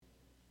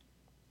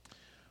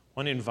I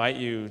want to invite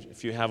you,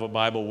 if you have a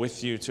Bible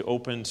with you, to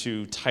open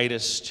to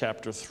Titus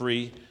chapter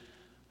 3.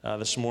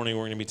 This morning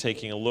we're going to be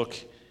taking a look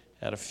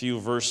at a few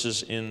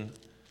verses in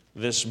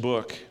this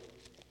book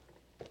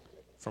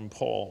from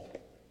Paul.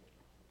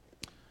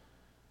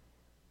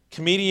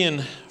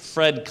 Comedian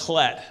Fred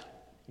Klett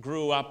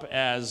grew up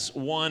as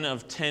one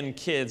of 10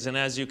 kids, and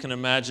as you can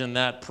imagine,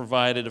 that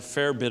provided a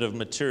fair bit of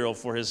material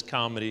for his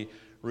comedy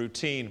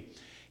routine.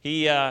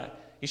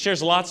 He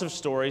shares lots of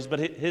stories, but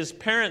his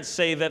parents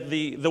say that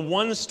the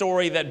one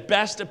story that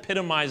best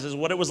epitomizes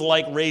what it was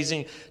like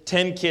raising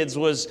 10 kids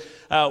was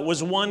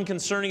one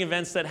concerning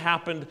events that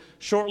happened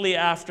shortly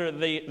after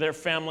their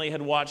family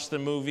had watched the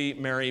movie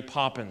Mary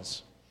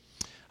Poppins.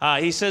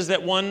 He says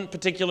that one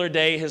particular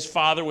day his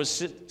father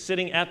was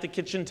sitting at the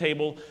kitchen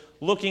table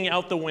looking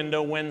out the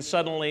window when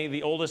suddenly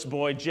the oldest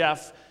boy,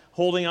 Jeff,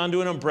 holding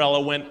onto an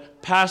umbrella,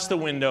 went past the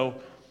window,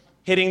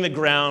 hitting the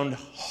ground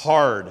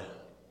hard.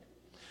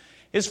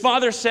 His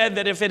father said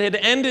that if it had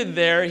ended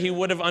there, he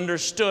would have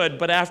understood.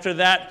 But after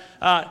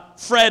that,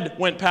 Fred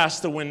went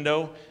past the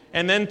window,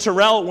 and then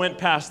Terrell went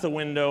past the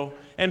window,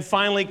 and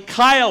finally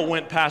Kyle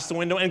went past the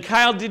window, and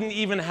Kyle didn't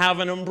even have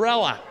an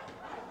umbrella.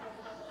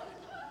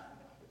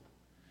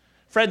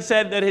 Fred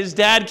said that his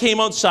dad came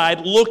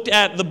outside, looked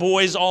at the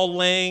boys all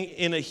laying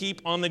in a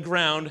heap on the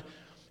ground,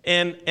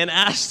 and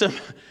asked him,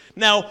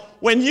 "Now,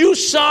 when you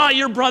saw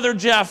your brother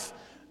Jeff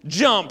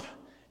jump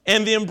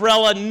and the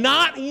umbrella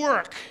not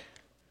work,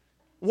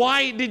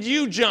 why did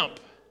you jump?"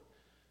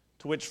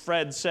 To which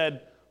Fred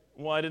said,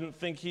 "Well, I didn't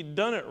think he'd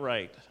done it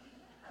right."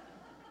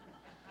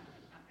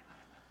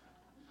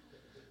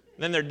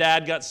 Then their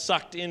dad got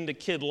sucked into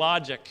kid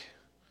logic,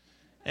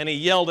 and he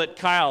yelled at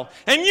Kyle,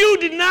 "And you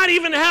did not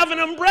even have an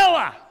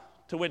umbrella!"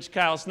 To which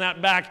Kyle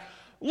snapped back,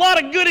 "A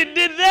lot of good it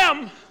did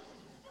them."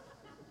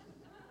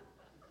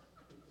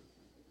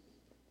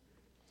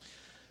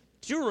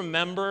 Do you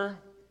remember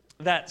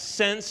that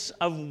sense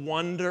of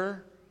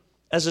wonder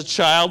as a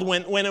child,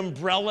 when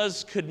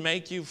umbrellas could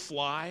make you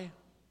fly?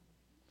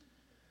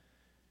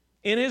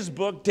 In his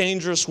book,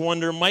 Dangerous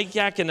Wonder, Mike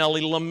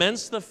Yaconelli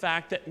laments the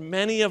fact that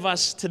many of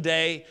us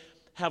today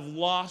have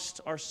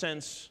lost our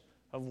sense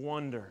of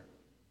wonder.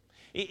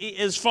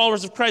 As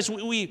followers of Christ,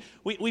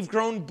 we've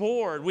grown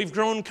bored, we've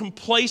grown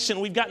complacent,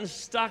 we've gotten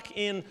stuck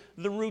in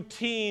the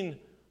routine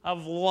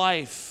of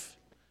life.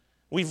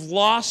 We've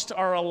lost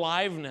our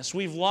aliveness,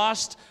 we've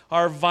lost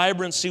our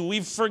vibrancy,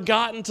 we've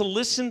forgotten to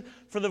listen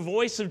for the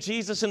voice of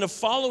Jesus and to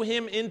follow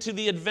him into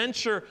the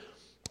adventure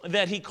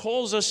that he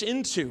calls us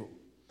into.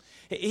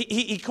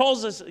 He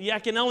calls us,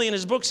 Yaconelli in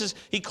his book says,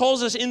 he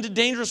calls us into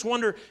dangerous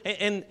wonder,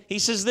 and he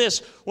says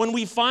this: when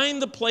we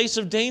find the place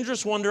of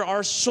dangerous wonder,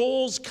 our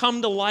souls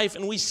come to life,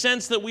 and we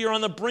sense that we are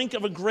on the brink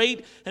of a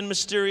great and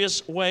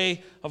mysterious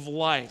way of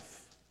life.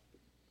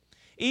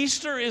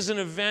 Easter is an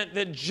event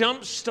that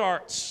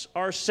jumpstarts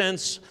our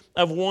sense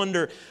of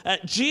wonder.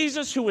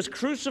 Jesus, who was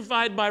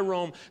crucified by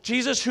Rome,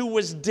 Jesus, who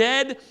was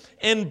dead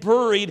and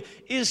buried,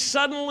 is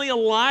suddenly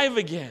alive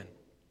again.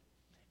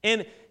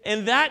 And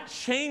that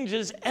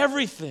changes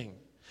everything.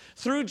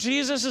 Through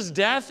Jesus'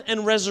 death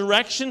and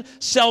resurrection,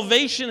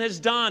 salvation has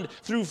dawned.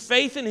 Through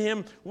faith in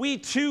him, we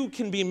too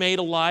can be made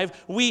alive.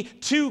 We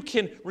too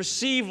can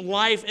receive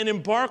life and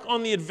embark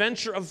on the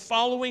adventure of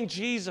following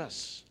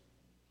Jesus.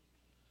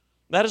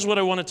 That is what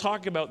I want to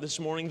talk about this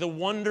morning, the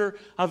wonder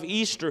of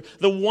Easter,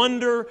 the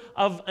wonder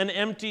of an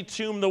empty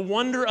tomb, the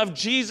wonder of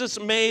Jesus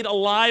made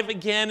alive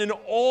again, and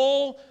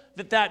all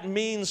that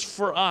means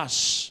for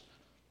us.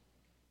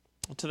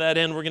 To that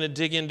end, we're going to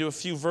dig into a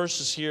few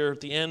verses here at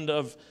the end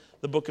of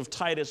the book of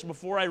Titus.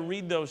 Before I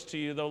read those to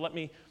you, though, let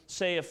me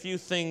say a few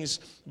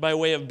things by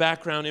way of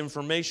background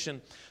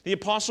information. The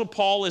Apostle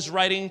Paul is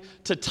writing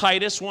to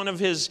Titus, one of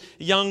his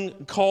young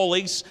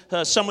colleagues,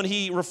 someone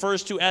he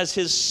refers to as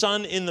his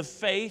son in the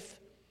faith,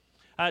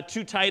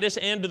 to Titus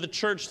and to the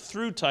church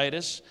through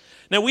Titus.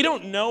 Now, we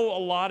don't know a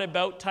lot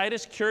about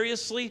Titus.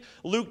 Curiously,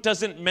 Luke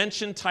doesn't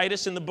mention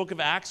Titus in the book of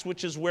Acts,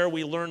 which is where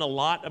we learn a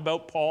lot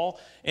about Paul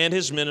and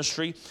his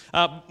ministry.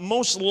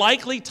 Most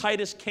likely,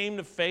 Titus came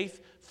to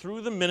faith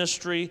through the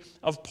ministry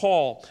of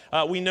Paul.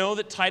 We know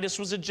that Titus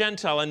was a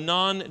Gentile, a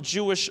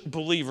non-Jewish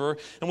believer,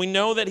 and we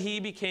know that he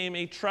became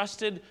a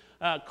trusted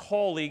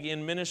colleague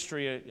in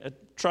ministry, a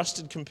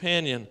trusted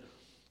companion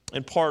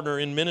and partner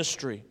in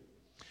ministry.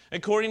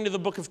 According to the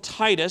book of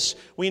Titus,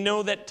 we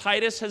know that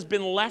Titus has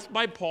been left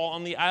by Paul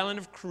on the island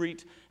of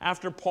Crete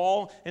after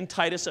Paul and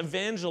Titus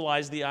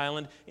evangelized the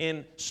island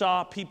and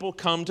saw people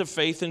come to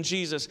faith in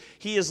Jesus.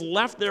 He is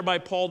left there by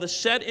Paul to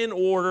set in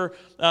order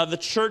the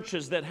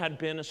churches that had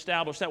been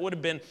established. That would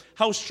have been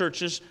house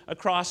churches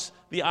across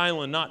the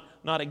island,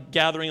 not a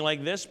gathering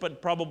like this,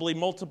 but probably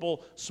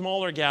multiple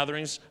smaller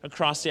gatherings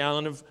across the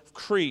island of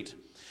Crete.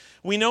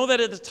 We know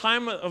that at the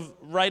time of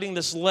writing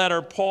this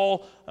letter,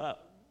 Paul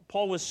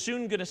was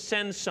soon going to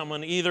send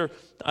someone, either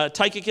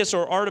Tychicus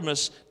or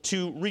Artemas,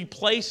 to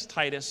replace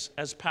Titus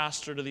as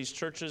pastor to these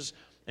churches,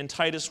 and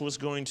Titus was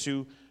going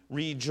to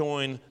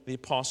rejoin the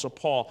Apostle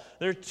Paul.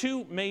 There are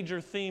two major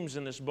themes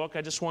in this book.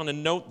 I just want to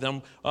note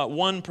them.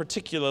 One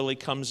particularly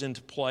comes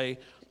into play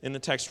in the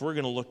text we're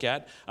going to look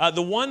at.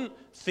 The one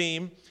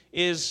theme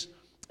is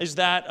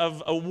that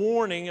of a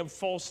warning of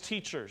false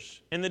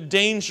teachers and the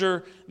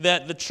danger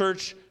that the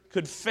church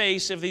could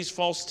face if these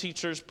false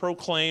teachers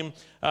proclaim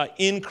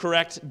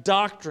incorrect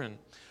doctrine.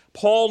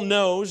 Paul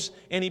knows,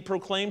 and he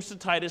proclaims to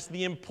Titus,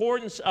 the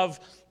importance of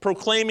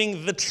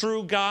proclaiming the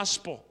true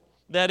gospel.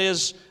 That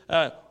is,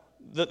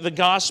 the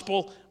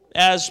gospel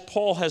as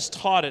Paul has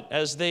taught it,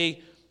 as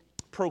they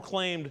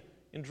proclaimed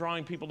in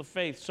drawing people to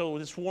faith. So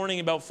this warning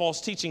about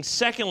false teaching.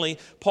 Secondly,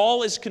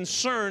 Paul is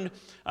concerned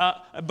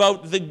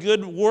about the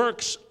good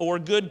works or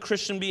good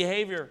Christian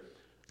behavior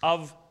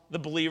of the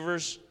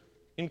believers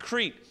in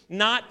Crete.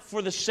 Not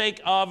for the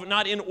sake of,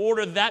 not in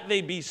order that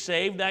they be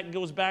saved. That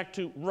goes back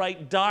to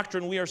right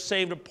doctrine. We are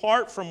saved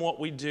apart from what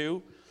we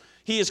do.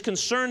 He is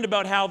concerned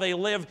about how they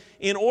live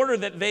in order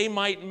that they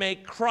might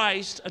make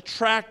Christ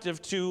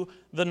attractive to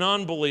the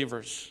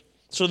non-believers.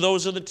 So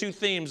those are the two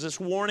themes, this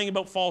warning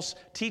about false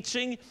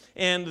teaching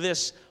and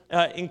this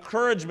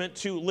encouragement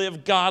to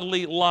live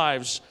godly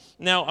lives.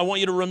 Now, I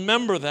want you to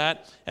remember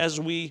that as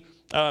we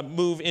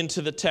move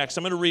into the text.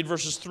 I'm going to read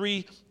verses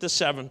 3 to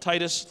 7,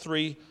 Titus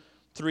 3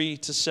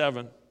 to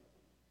 7.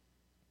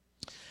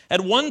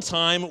 At one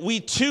time, we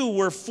too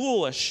were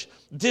foolish,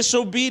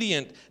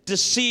 disobedient,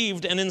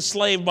 deceived, and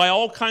enslaved by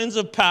all kinds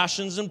of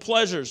passions and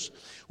pleasures.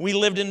 We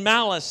lived in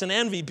malice and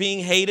envy, being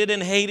hated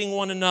and hating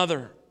one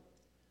another.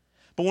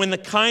 But when the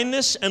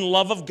kindness and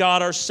love of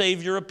God, our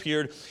Savior,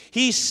 appeared,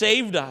 He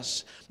saved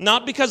us,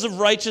 not because of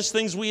righteous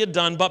things we had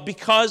done, but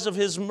because of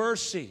His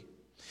mercy.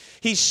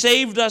 He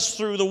saved us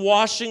through the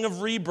washing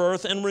of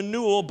rebirth and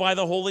renewal by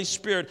the Holy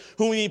Spirit,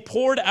 whom He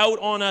poured out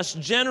on us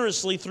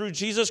generously through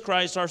Jesus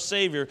Christ our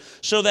Savior,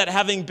 so that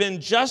having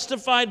been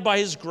justified by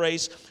His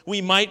grace,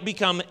 we might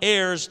become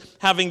heirs,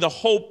 having the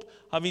hope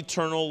of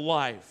eternal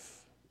life.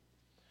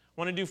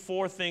 I want to do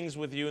four things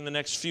with you in the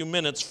next few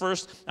minutes.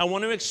 First, I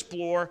want to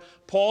explore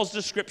Paul's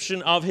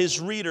description of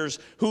his readers,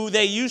 who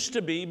they used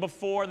to be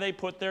before they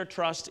put their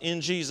trust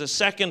in Jesus.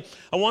 Second,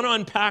 I want to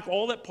unpack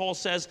all that Paul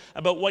says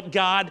about what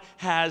God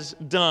has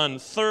done.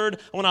 Third,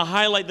 I want to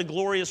highlight the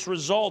glorious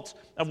result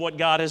of what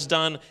God has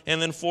done.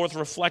 And then fourth,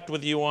 reflect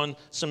with you on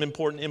some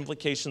important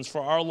implications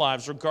for our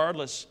lives,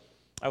 regardless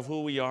of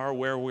who we are,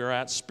 where we're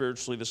at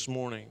spiritually this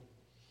morning.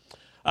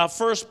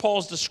 First,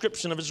 Paul's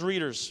description of his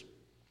readers.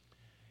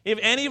 If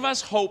any of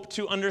us hope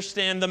to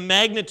understand the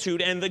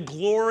magnitude and the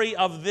glory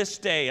of this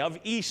day, of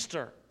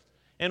Easter,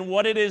 and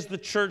what it is the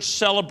church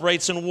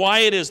celebrates and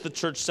why it is the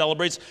church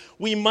celebrates,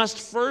 we must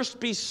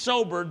first be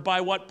sobered by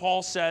what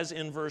Paul says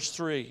in verse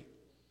 3.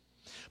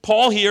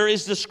 Paul here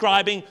is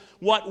describing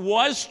what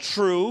was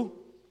true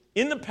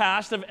in the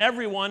past of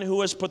everyone who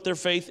has put their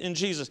faith in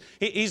Jesus.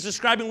 He's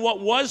describing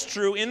what was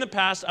true in the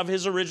past of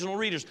his original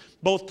readers,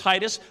 both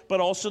Titus but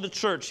also the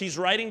church. He's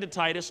writing to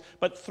Titus,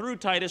 but through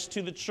Titus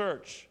to the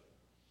church.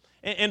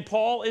 And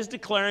Paul is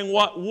declaring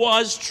what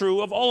was true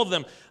of all of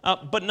them.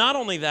 But not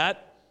only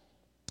that,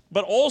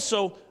 but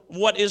also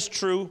what is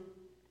true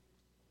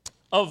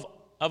of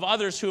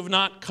others who have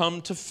not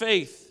come to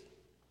faith.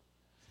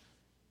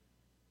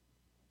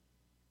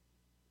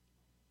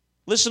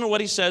 Listen to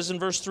what he says in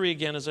verse 3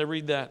 again as I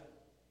read that.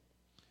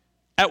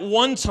 At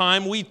one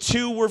time, we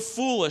too were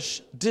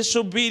foolish,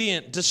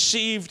 disobedient,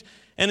 deceived,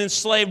 and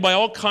enslaved by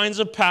all kinds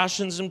of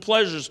passions and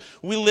pleasures.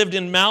 We lived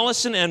in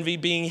malice and envy,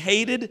 being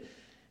hated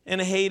and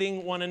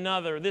hating one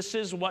another. This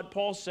is what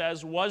Paul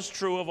says was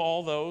true of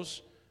all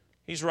those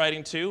he's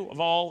writing to, of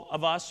all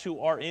of us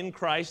who are in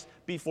Christ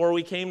before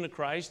we came to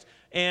Christ.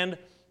 And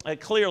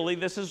clearly,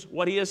 this is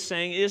what he is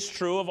saying is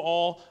true of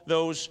all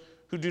those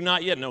who do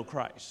not yet know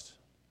Christ.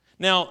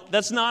 Now,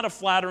 that's not a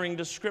flattering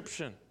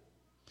description.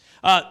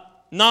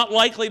 Not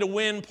likely to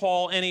win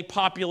Paul any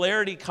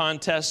popularity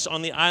contests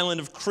on the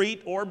island of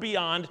Crete or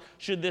beyond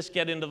should this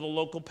get into the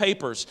local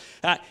papers.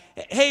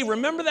 Hey,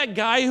 remember that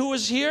guy who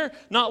was here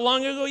not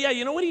long ago? Yeah,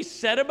 you know what he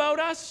said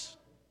about us?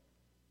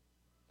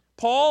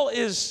 Paul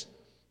is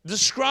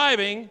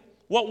describing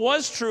what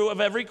was true of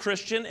every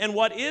Christian and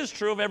what is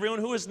true of everyone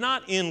who is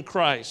not in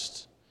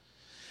Christ.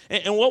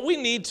 And what we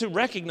need to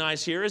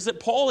recognize here is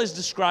that Paul is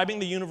describing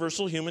the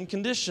universal human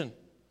condition.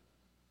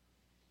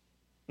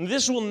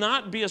 This will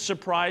not be a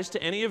surprise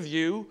to any of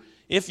you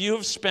if you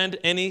have spent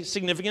any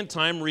significant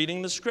time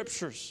reading the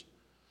Scriptures.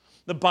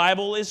 The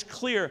Bible is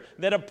clear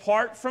that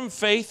apart from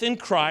faith in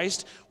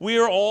Christ, we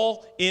are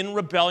all in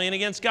rebellion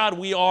against God.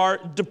 We are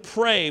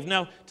depraved.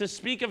 Now, to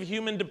speak of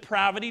human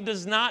depravity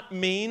does not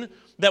mean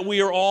that we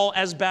are all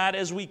as bad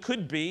as we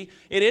could be.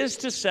 It is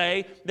to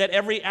say that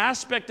every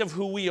aspect of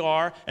who we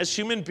are as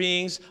human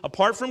beings,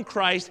 apart from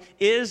Christ,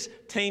 is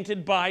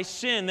tainted by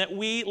sin, that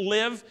we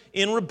live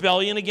in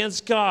rebellion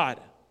against God.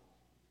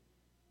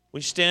 We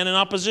stand in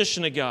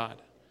opposition to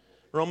God.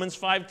 Romans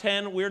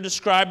 5:10, we're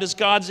described as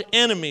God's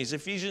enemies.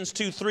 Ephesians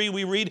 2:3,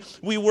 we read,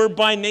 we were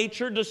by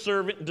nature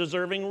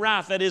deserving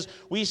wrath. That is,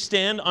 we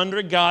stand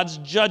under God's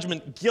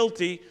judgment,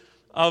 guilty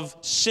of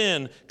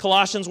sin.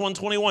 Colossians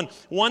 1:21.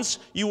 Once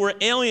you were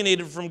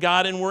alienated from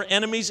God and were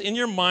enemies in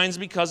your minds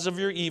because of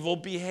your evil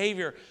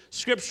behavior.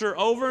 Scripture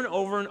over and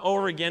over and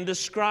over again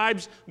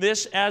describes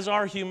this as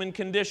our human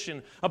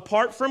condition.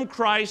 Apart from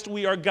Christ,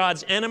 we are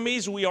God's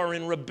enemies. We are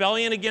in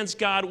rebellion against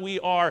God. We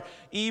are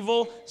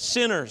evil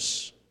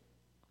sinners.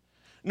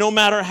 No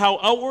matter how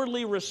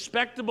outwardly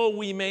respectable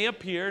we may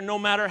appear, no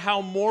matter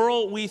how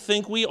moral we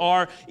think we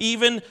are,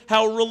 even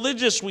how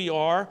religious we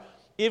are,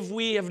 if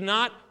we have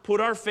not put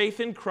our faith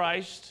in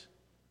Christ,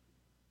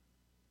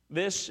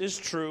 this is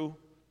true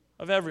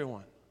of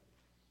everyone.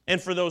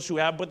 And for those who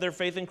have put their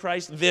faith in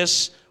Christ,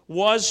 this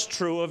was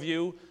true of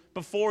you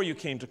before you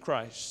came to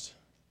Christ.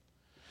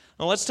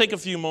 Now let's take a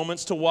few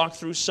moments to walk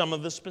through some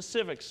of the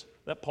specifics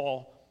that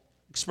Paul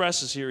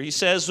expresses here. He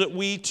says that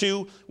we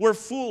too were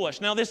foolish.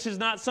 Now this is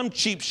not some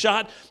cheap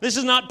shot. This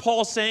is not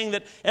Paul saying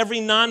that every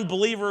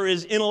non-believer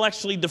is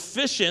intellectually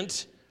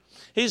deficient.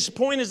 His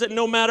point is that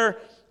no matter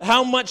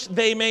how much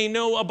they may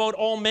know about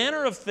all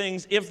manner of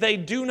things, if they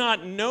do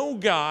not know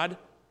God,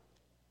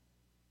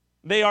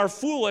 they are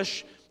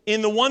foolish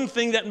in the one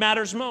thing that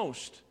matters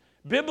most.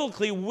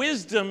 Biblically,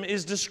 wisdom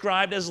is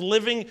described as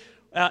living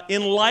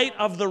in light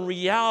of the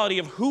reality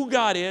of who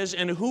God is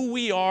and who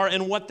we are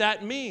and what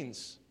that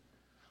means.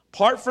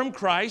 Apart from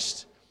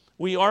Christ,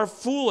 we are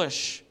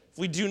foolish if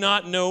we do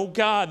not know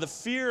God. The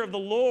fear of the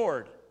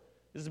Lord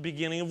is the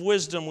beginning of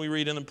wisdom, we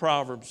read in the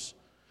Proverbs.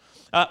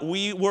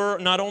 We were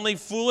not only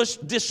foolish,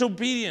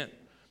 disobedient.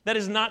 That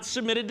is, not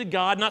submitted to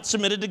God, not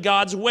submitted to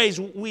God's ways.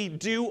 We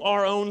do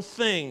our own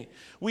thing.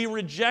 We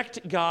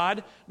reject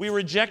God. We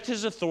reject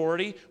His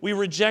authority. We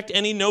reject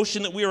any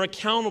notion that we are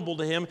accountable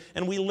to Him,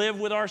 and we live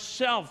with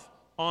ourselves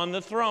on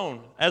the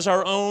throne as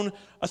our own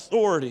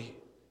authority.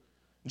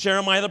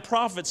 Jeremiah the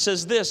prophet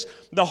says this,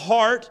 "The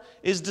heart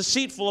is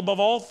deceitful above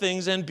all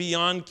things and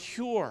beyond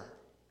cure."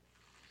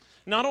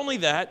 Not only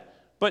that,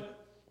 but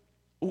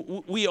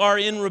we are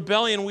in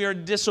rebellion, we are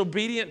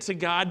disobedient to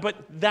God, but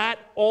that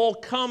all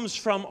comes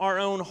from our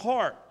own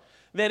heart.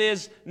 That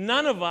is,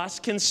 none of us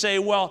can say,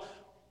 well,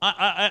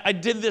 I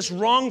did this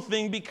wrong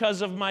thing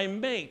because of my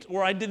mate,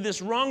 or I did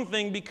this wrong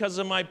thing because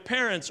of my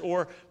parents,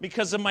 or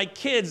because of my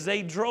kids,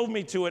 they drove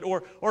me to it,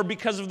 or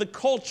because of the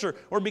culture,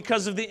 or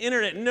because of the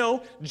internet.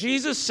 No,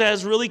 Jesus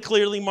says really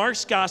clearly,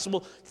 Mark's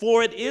gospel,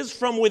 for it is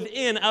from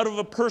within, out of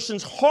a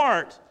person's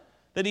heart,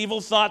 that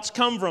evil thoughts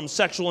come from: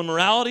 sexual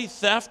immorality,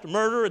 theft,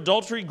 murder,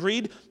 adultery,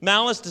 greed,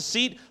 malice,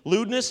 deceit,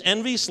 lewdness,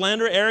 envy,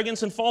 slander,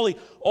 arrogance, and folly.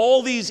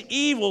 All these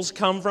evils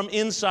come from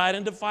inside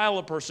and defile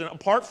a person.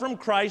 Apart from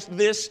Christ,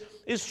 this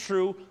is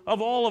true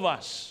of all of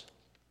us.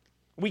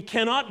 We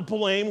cannot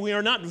blame, we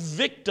are not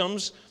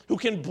victims who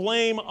can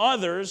blame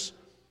others,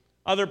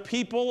 other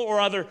people, or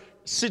other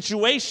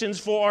situations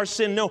for our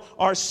sin. No,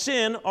 our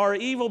sin, our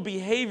evil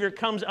behavior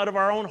comes out of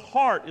our own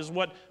heart, is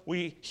what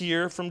we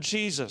hear from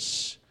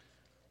Jesus.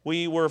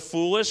 We were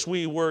foolish,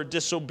 we were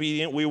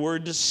disobedient, we were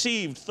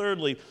deceived.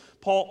 Thirdly,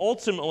 Paul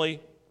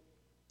ultimately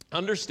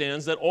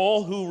understands that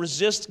all who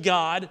resist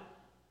God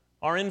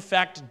are in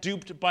fact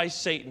duped by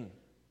Satan.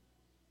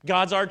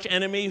 God's arch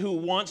enemy who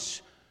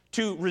wants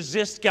to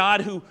resist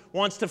God, who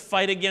wants to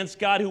fight against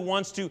God, who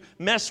wants to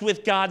mess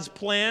with God's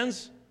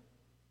plans,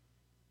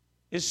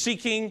 is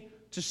seeking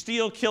to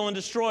steal, kill, and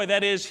destroy.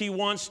 That is, he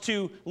wants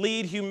to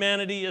lead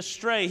humanity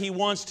astray. He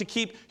wants to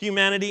keep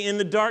humanity in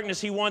the darkness.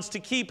 He wants to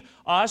keep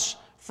us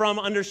from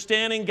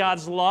understanding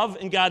God's love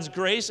and God's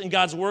grace and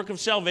God's work of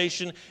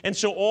salvation. And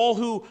so all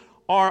who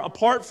are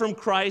apart from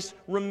Christ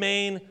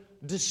remain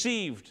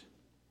deceived,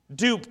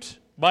 duped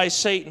by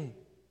Satan.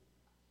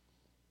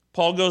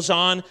 Paul goes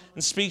on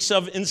and speaks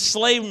of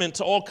enslavement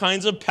to all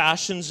kinds of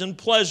passions and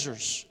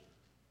pleasures.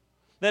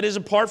 That is,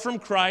 apart from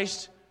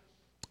Christ,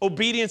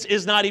 obedience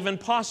is not even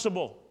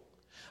possible.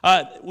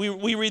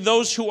 We read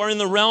those who are in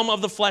the realm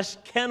of the flesh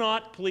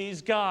cannot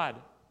please God.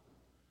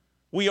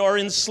 We are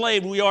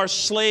enslaved. We are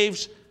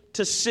slaves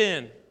to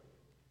sin.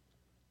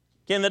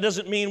 Again, that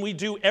doesn't mean we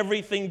do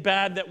everything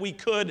bad that we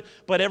could,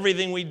 but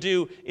everything we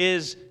do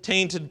is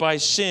tainted by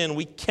sin.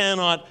 We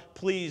cannot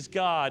please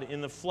God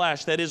in the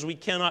flesh. That is, we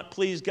cannot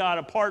please God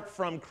apart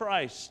from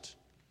Christ.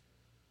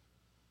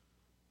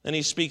 And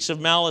he speaks of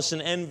malice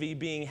and envy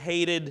being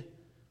hated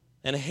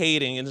and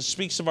hating, and it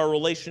speaks of our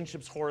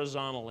relationships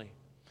horizontally.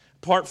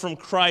 Apart from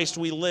Christ,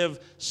 we live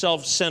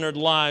self-centered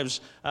lives,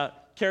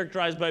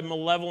 characterized by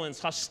malevolence,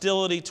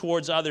 hostility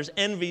towards others,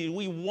 envy.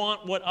 We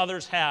want what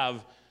others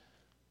have.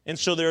 And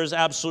so there is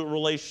absolute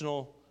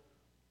relational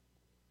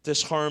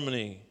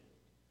disharmony,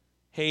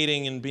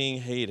 hating and being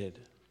hated.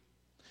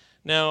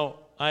 Now,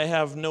 I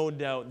have no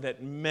doubt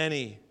that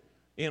many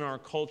in our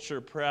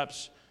culture,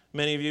 perhaps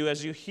many of you,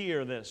 as you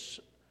hear this,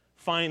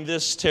 find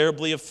this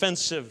terribly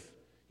offensive.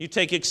 You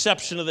take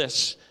exception to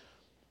this.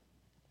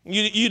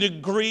 You'd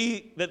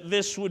agree that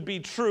this would be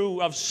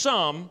true of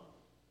some,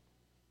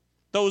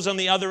 those on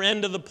the other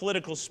end of the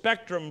political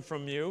spectrum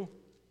from you.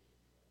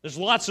 There's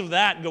lots of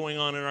that going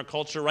on in our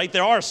culture, right?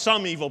 There are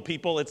some evil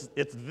people, it's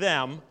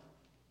them.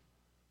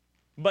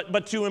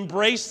 But to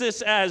embrace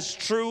this as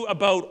true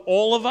about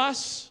all of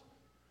us,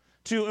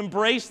 to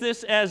embrace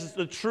this as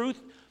the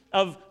truth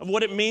of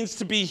what it means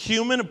to be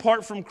human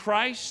apart from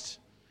Christ.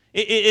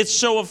 It's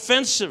so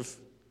offensive.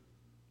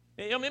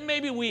 I mean,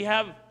 maybe we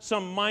have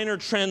some minor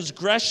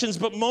transgressions,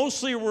 but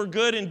mostly we're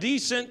good and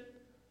decent.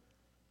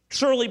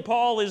 Surely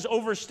Paul is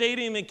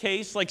overstating the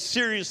case, like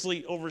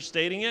seriously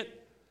overstating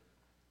it.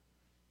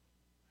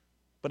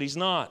 But he's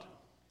not.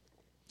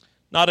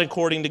 Not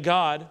according to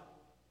God.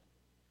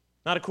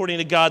 Not according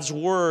to God's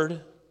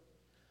word.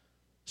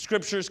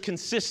 Scriptures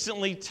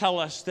consistently tell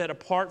us that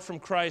apart from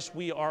Christ,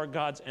 we are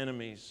God's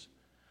enemies.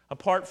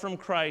 Apart from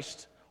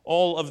Christ,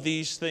 all of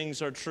these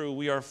things are true.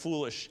 We are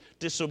foolish,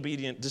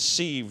 disobedient,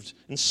 deceived,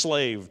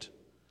 enslaved.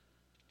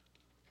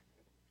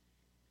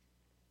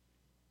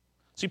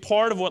 See,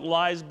 part of what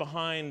lies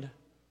behind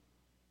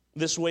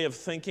this way of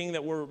thinking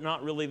that we're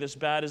not really this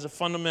bad is a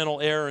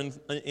fundamental error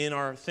in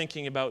our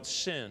thinking about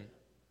sin.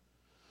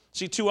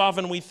 See, too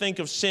often we think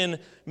of sin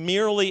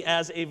merely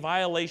as a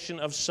violation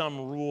of some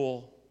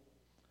rule.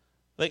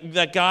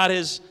 That God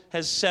has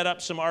set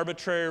up some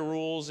arbitrary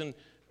rules and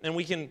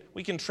we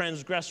can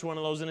transgress one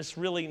of those, and it's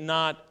really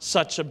not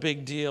such a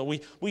big deal.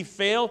 We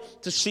fail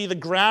to see the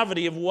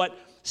gravity of what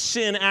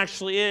sin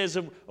actually is,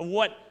 of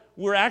what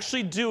we're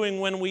actually doing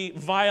when we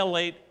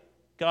violate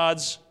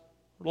God's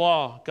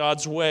law,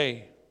 God's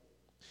way.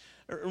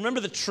 Remember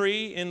the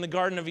tree in the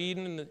Garden of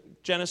Eden? In the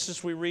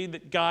Genesis we read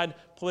that God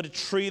put a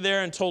tree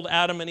there and told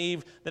Adam and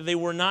Eve that they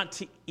were not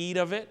to eat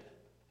of it.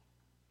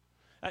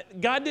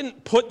 God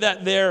didn't put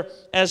that there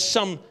as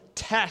some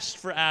test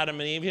for Adam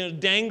and Eve,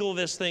 dangle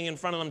this thing in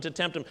front of them to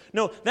tempt them.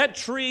 No, that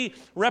tree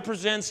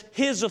represents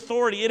His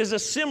authority. It is a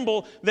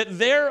symbol that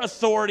their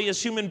authority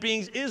as human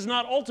beings is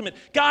not ultimate.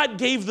 God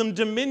gave them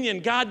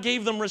dominion. God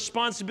gave them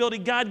responsibility.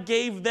 God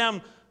gave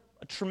them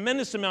a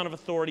tremendous amount of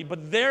authority,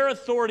 but their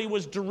authority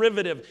was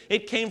derivative.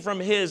 It came from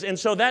His. And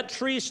so that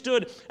tree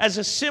stood as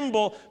a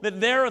symbol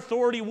that their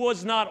authority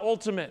was not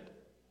ultimate.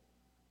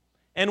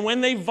 And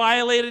when they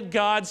violated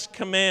God's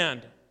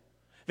command,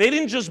 they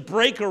didn't just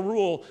break a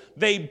rule,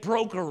 they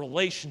broke a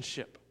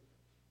relationship.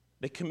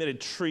 They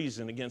committed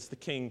treason against the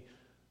King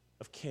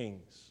of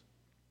Kings.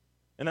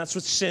 And that's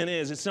what sin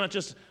is. It's not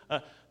just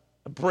a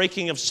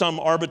breaking of some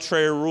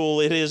arbitrary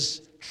rule. It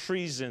is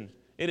treason.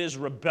 It is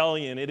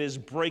rebellion. It is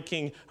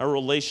breaking a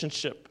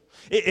relationship.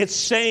 It's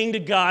saying to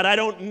God, I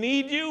don't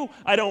need you.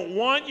 I don't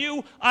want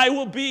you. I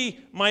will be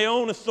my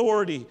own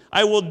authority.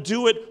 I will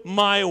do it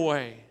my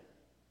way.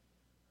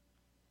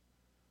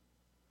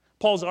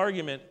 Paul's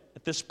argument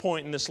at this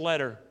point in this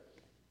letter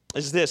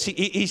is this.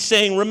 He's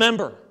saying,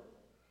 remember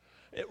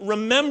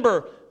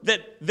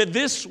that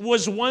this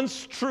was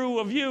once true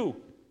of you.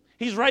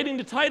 He's writing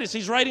to Titus.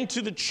 He's writing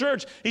to the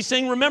church. He's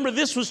saying, remember,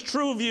 this was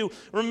true of you.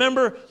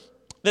 Remember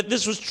that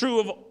this was true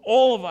of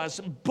all of us.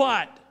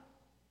 But,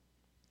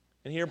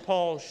 and here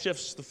Paul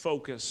shifts the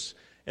focus.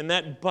 And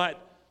that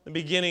but, the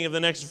beginning of the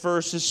next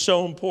verse, is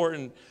so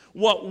important.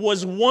 What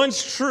was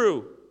once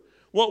true,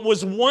 what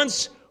was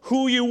once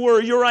who you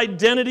were, your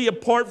identity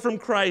apart from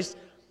Christ,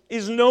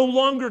 is no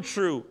longer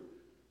true.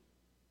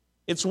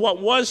 It's what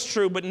was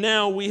true, but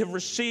now we have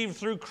received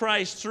through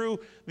Christ, through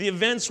the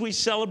events we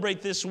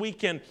celebrate this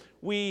weekend,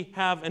 we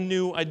have a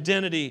new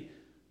identity.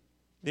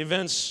 The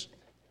events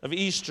of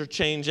Easter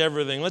change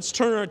everything. Let's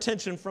turn our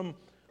attention from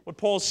what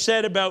Paul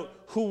said about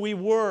who we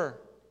were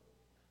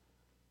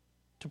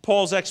to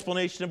Paul's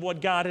explanation of what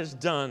God has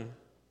done.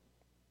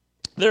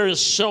 There is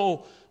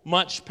so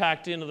much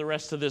packed into the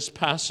rest of this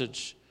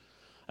passage.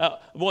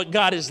 What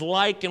God is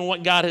like and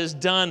what God has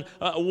done,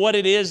 what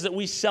it is that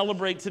we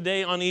celebrate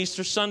today on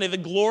Easter Sunday, the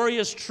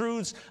glorious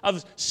truths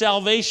of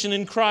salvation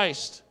in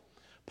Christ.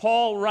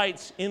 Paul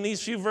writes in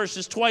these few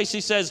verses twice, he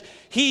says,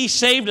 He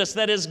saved us,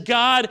 that is,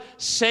 God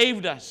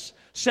saved us.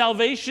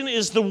 Salvation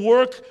is the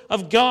work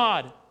of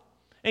God.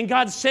 And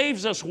God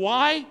saves us.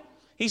 Why?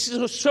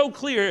 He's so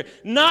clear,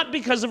 not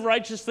because of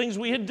righteous things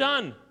we had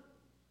done.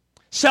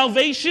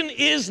 Salvation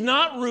is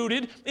not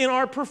rooted in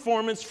our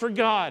performance for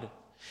God.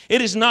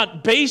 It is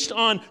not based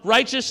on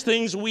righteous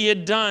things we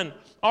had done,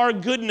 our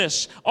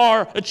goodness,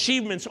 our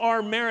achievements,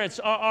 our merits,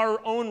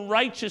 our own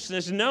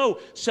righteousness. No,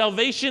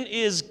 salvation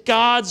is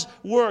God's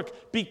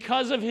work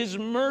because of His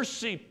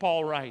mercy,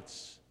 Paul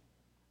writes.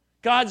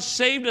 God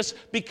saved us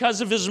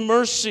because of His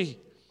mercy.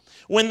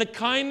 When the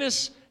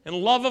kindness and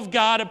love of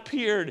God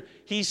appeared,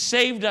 He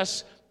saved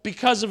us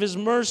because of His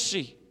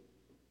mercy.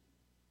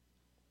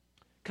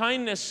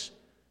 Kindness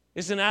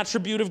is an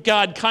attribute of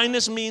God.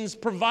 Kindness means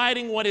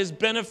providing what is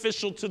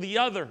beneficial to the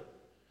other,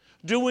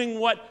 doing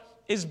what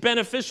is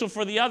beneficial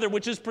for the other,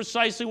 which is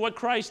precisely what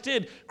Christ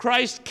did.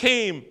 Christ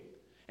came,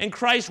 and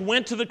Christ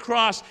went to the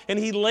cross, and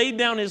He laid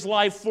down His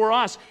life for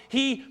us.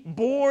 He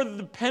bore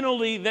the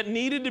penalty that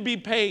needed to be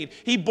paid.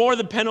 He bore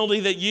the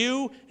penalty that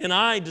you and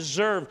I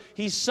deserve.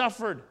 He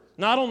suffered,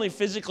 not only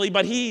physically,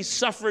 but He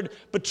suffered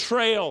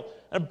betrayal,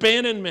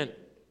 abandonment.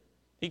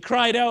 He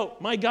cried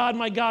out, my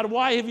God,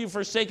 why have you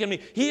forsaken me?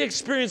 He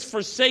experienced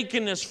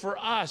forsakenness for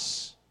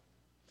us,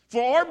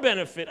 for our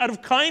benefit, out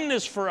of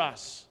kindness for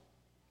us.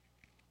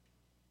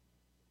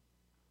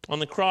 On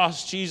the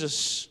cross,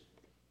 Jesus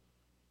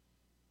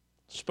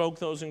spoke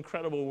those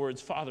incredible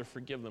words, "Father,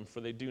 forgive them,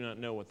 for they do not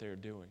know what they are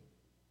doing."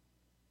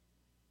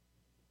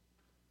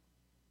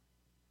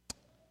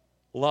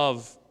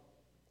 Love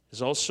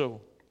is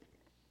also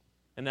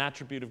an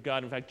attribute of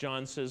God. In fact,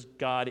 John says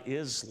God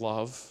is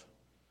love.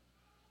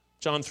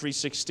 John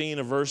 3:16,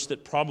 a verse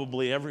that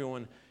probably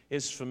everyone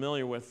is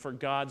familiar with. For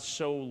God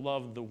so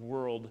loved the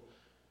world.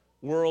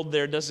 World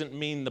there doesn't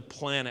mean the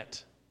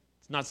planet.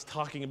 It's not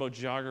talking about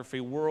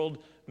geography.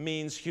 World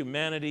means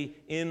humanity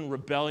in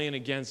rebellion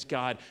against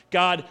God.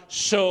 God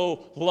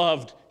so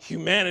loved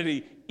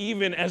humanity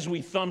even as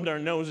we thumbed our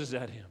noses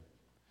at him.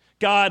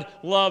 God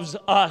loves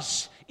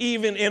us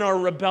even in our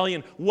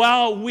rebellion.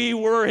 While we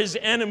were his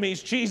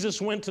enemies,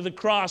 Jesus went to the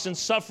cross and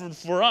suffered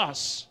for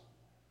us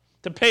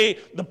to pay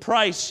the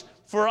price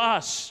for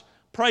us,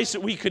 price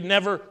that we could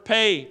never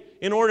pay,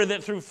 in order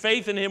that through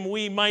faith in him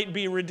we might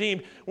be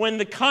redeemed. When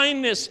the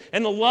kindness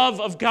and the love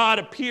of God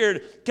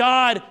appeared,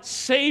 God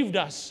saved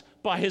us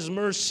by his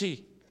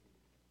mercy.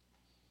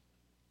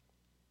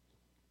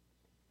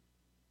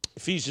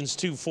 Ephesians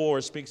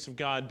 2:4 speaks of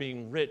God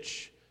being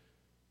rich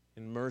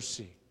in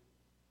mercy.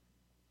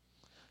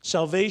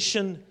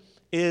 Salvation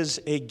is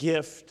a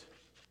gift.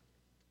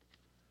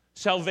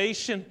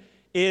 Salvation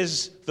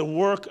is the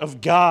work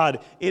of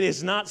God. It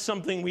is not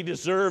something we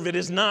deserve. It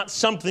is not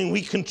something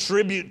we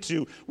contribute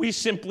to. We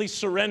simply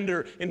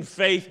surrender in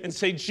faith and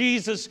say,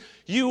 "Jesus,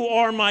 you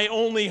are my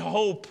only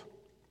hope."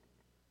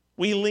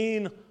 We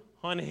lean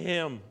on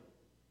him.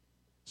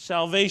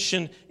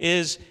 Salvation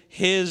is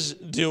his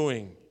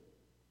doing.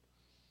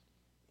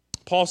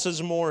 Paul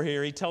says more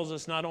here. He tells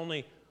us not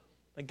only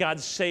that God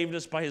saved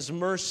us by his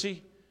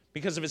mercy,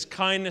 because of his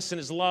kindness and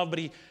his love, but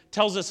he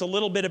tells us a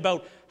little bit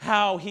about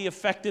how he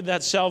effected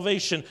that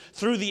salvation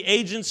through the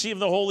agency of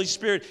the Holy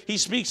Spirit. He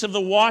speaks of the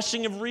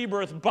washing of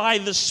rebirth by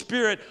the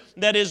Spirit.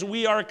 That is,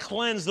 we are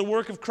cleansed. The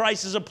work of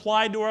Christ is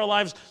applied to our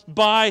lives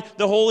by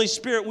the Holy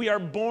Spirit. We are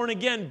born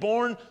again,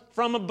 born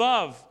from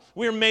above.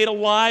 We are made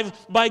alive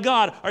by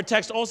God. Our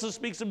text also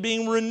speaks of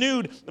being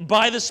renewed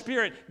by the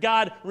Spirit.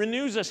 God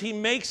renews us. He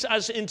makes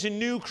us into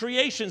new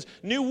creations,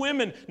 new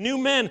women, new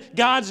men,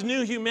 God's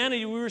new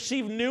humanity. We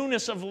receive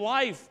newness of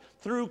life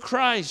through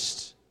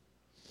Christ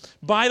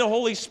by the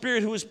Holy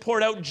Spirit, who is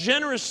poured out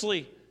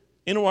generously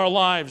into our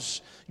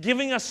lives,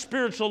 giving us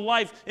spiritual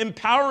life,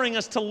 empowering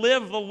us to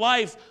live the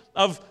life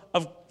of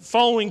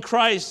following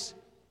Christ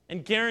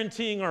and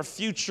guaranteeing our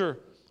future,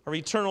 our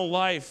eternal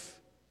life.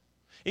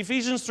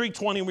 Ephesians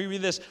 3:20, we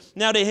read this.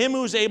 Now to him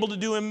who is able to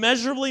do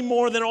immeasurably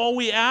more than all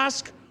we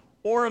ask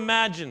or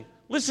imagine.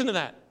 Listen to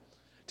that.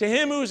 To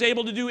him who is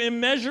able to do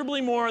immeasurably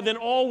more than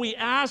all we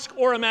ask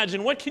or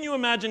imagine. What can you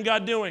imagine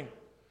God doing?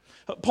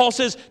 Paul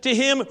says, to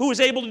him who is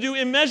able to do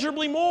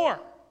immeasurably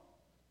more,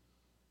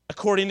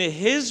 according to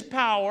his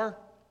power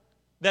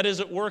that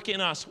is at work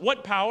in us.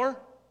 What power?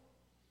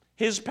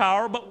 His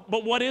power.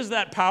 But what is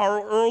that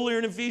power? Earlier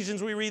in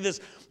Ephesians we read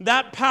this.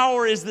 That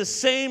power is the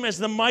same as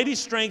the mighty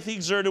strength he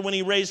exerted when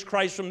he raised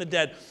Christ from the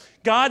dead.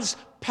 God's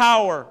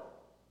power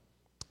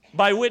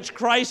by which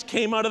Christ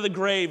came out of the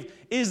grave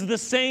is the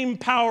same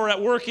power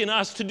at work in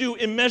us to do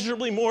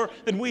immeasurably more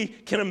than we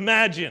can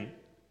imagine.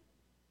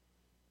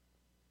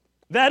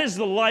 That is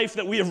the life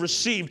that we have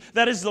received.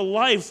 That is the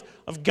life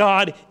of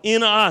God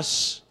in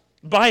us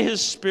by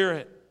his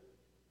Spirit.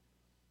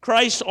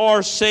 Christ,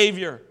 our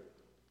Savior,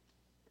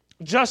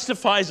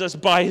 justifies us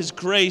by his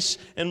grace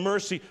and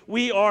mercy.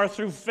 We are,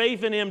 through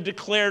faith in him,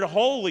 declared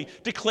holy,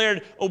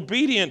 declared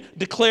obedient,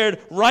 declared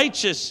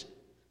righteous.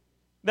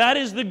 That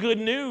is the good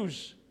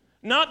news.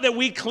 Not that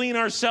we clean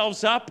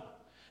ourselves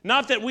up,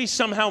 not that we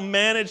somehow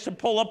manage to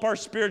pull up our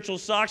spiritual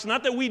socks,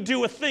 not that we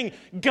do a thing.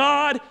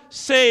 God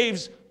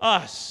saves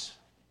us.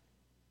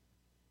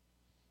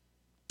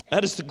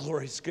 That is the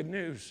glorious good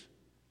news.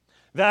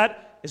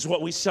 That is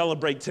what we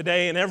celebrate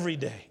today and every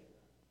day.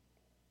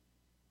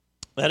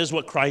 That is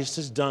what Christ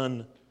has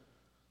done.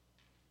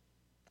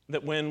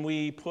 That when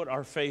we put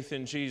our faith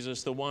in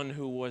Jesus, the one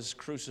who was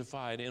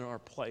crucified in our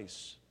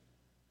place,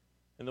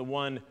 and the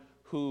one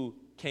who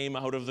came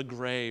out of the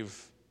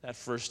grave that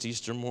first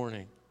Easter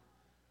morning,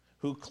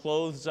 who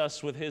clothes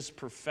us with his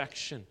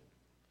perfection,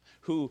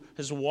 who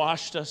has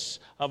washed us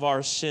of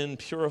our sin,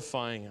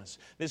 purifying us.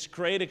 This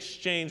great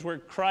exchange where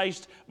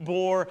Christ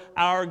bore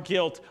our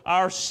guilt,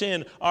 our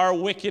sin, our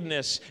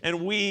wickedness,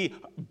 and we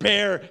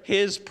bear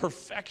his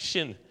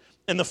perfection.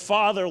 And the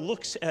Father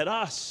looks at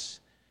us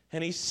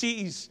and he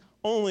sees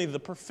only the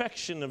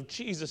perfection of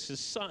Jesus, his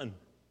Son.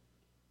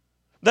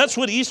 That's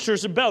what Easter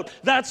is about.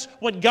 That's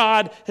what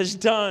God has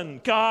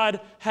done.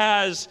 God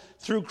has,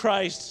 through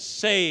Christ,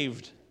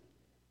 saved.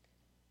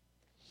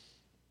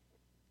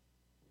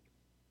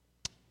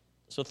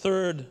 So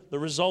third, the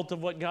result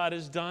of what God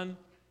has done.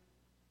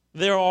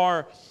 There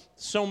are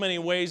so many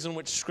ways in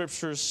which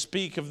scriptures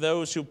speak of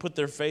those who put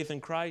their faith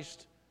in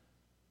Christ.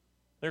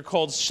 They're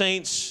called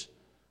saints,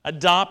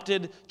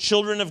 adopted,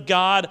 children of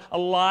God,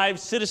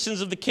 alive,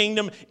 citizens of the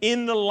kingdom,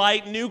 in the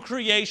light, new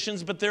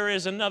creations. But there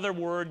is another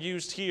word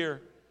used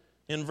here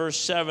in verse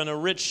 7, a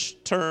rich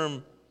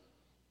term.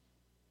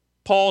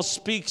 Paul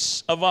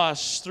speaks of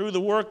us through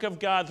the work of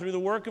God, through the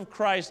work of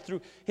Christ,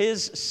 through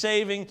his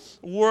saving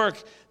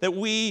work, that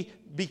we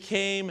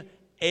became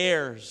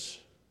heirs.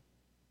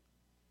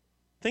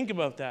 Think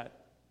about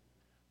that.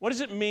 What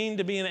does it mean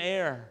to be an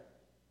heir?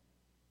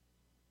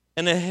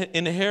 An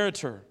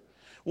inheritor.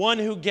 One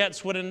who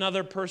gets what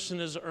another person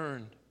has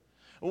earned.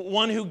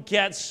 One who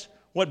gets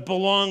what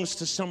belongs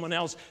to someone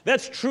else.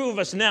 That's true of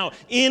us now.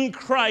 In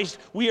Christ,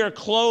 we are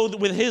clothed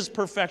with his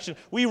perfection.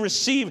 We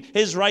receive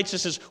his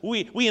righteousness.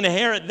 We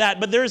inherit that.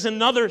 But there's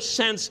another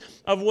sense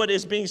of what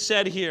is being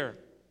said here.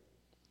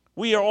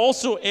 We are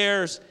also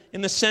heirs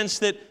in the sense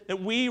that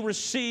we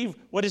receive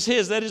what is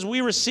his. That is,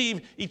 we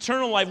receive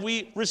eternal life.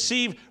 We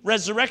receive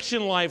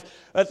resurrection life.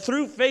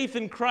 Through faith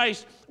in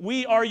Christ,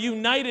 we are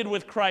united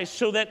with Christ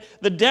so that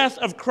the death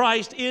of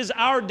Christ is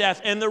our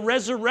death and the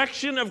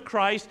resurrection of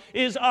Christ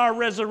is our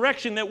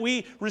resurrection, that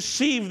we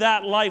receive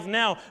that life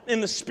now.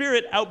 And the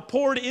Spirit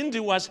outpoured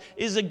into us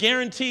is a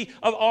guarantee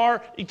of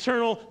our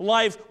eternal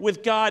life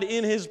with God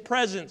in his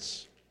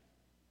presence.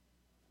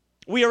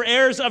 We are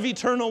heirs of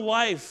eternal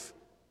life,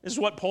 is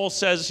what Paul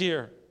says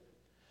here.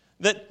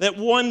 That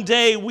one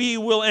day we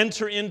will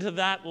enter into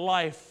that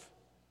life.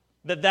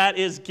 That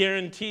is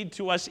guaranteed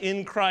to us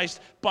in Christ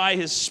by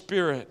his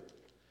Spirit.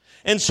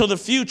 And so the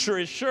future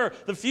is sure.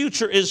 The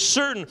future is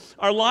certain.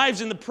 Our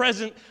lives in the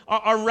present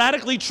are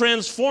radically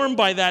transformed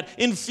by that,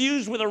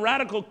 infused with a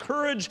radical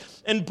courage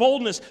and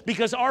boldness,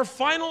 because our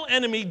final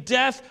enemy,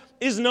 death,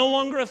 is no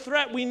longer a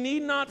threat. We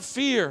need not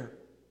fear.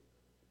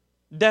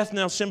 Death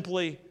now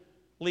simply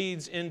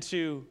leads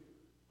into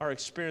our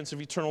experience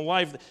of eternal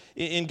life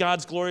in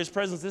God's glorious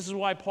presence. This is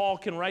why Paul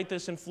can write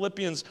this in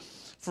Philippians,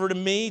 for to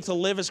me to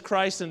live is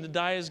Christ and to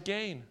die is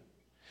gain.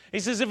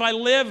 He says, if I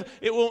live,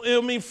 it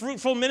will mean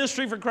fruitful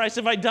ministry for Christ.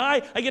 If I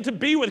die, I get to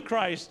be with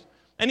Christ.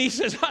 And he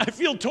says, I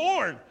feel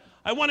torn.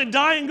 I want to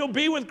die and go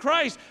be with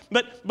Christ.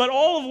 But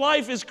all of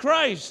life is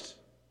Christ.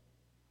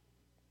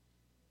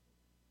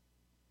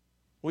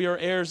 We are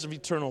heirs of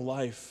eternal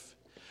life.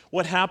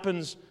 What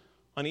happens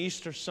on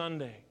Easter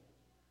Sunday,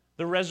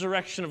 the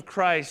resurrection of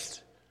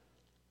Christ,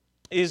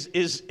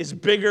 is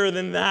bigger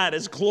than that,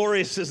 as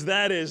glorious as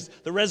that is.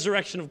 The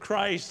resurrection of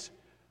Christ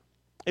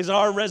is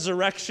our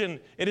resurrection.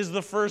 It is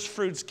the first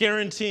fruits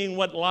guaranteeing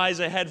what lies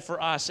ahead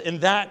for us,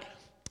 and that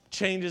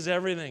changes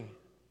everything.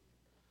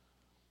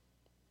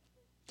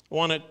 I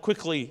want to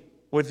quickly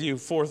with you,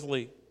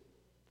 fourthly,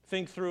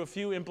 think through a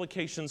few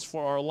implications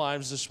for our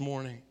lives this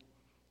morning.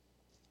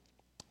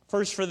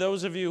 First, for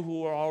those of you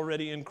who are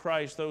already in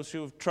Christ, those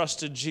who have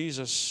trusted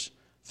Jesus,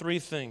 three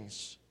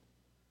things.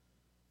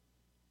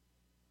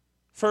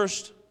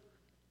 First,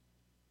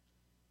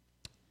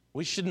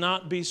 we should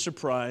not be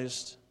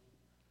surprised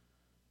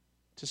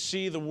to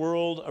see the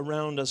world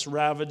around us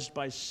ravaged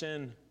by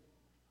sin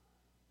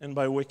and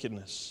by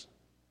wickedness.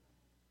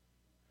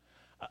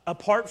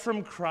 Apart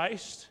from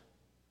Christ,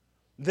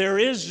 there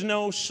is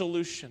no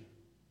solution.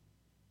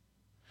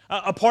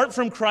 Apart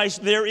from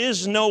Christ, there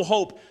is no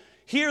hope.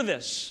 Hear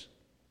this.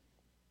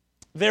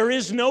 There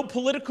is no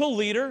political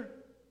leader.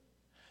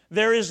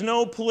 There is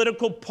no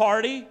political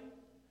party.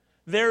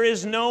 There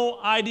is no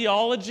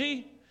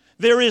ideology.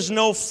 There is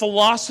no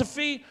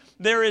philosophy.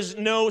 There is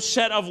no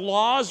set of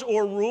laws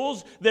or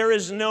rules. There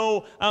is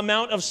no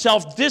amount of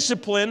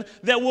self-discipline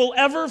that will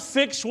ever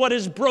fix what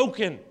is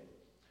broken.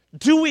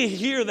 Do we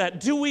hear that?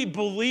 Do we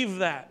believe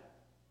that?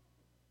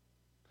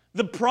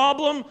 The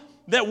problem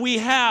that we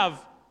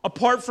have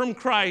apart from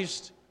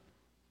Christ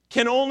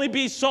can only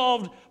be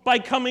solved by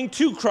coming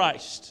to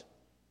Christ.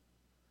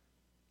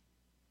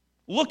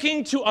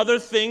 Looking to other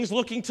things,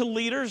 looking to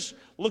leaders,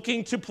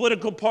 looking to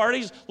political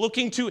parties,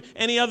 looking to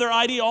any other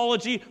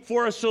ideology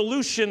for a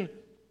solution,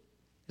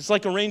 it's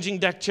like arranging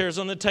deck chairs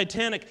on the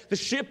Titanic. The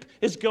ship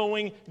is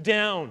going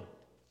down.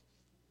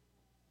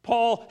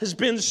 Paul has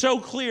been so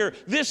clear.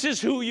 This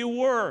is who you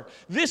were.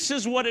 This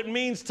is what it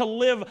means to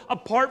live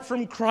apart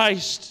from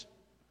Christ.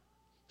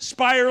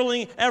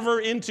 Spiraling ever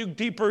into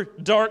deeper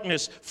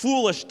darkness,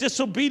 foolish,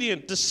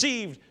 disobedient,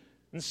 deceived,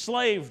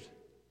 enslaved.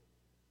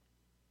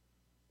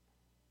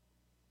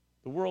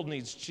 The world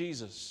needs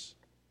Jesus.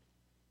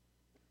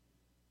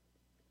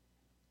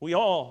 We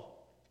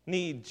all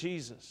need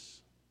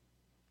Jesus.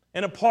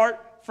 And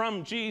apart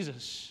from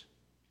Jesus,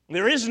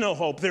 there is no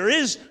hope. There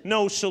is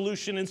no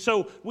solution. And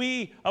so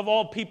we, of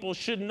all people,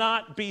 should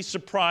not be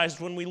surprised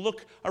when we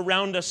look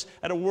around us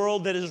at a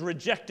world that is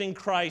rejecting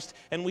Christ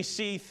and we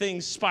see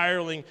things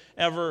spiraling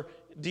ever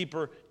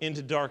deeper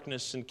into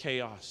darkness and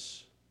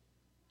chaos.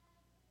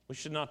 We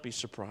should not be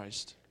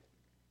surprised.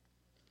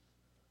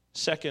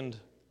 Second,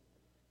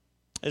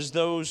 as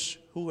those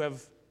who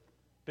have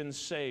been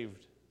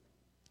saved,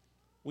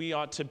 we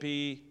ought to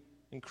be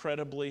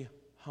incredibly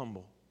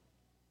humble.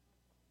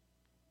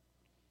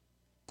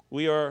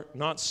 We are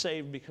not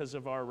saved because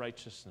of our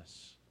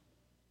righteousness.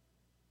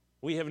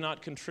 We have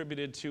not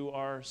contributed to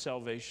our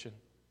salvation.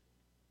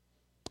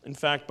 In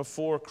fact,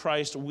 before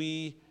Christ,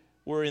 we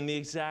were in the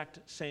exact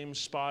same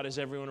spot as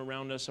everyone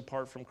around us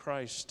apart from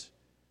Christ.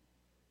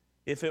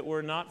 If it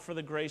were not for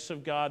the grace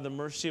of God, the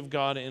mercy of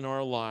God in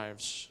our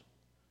lives,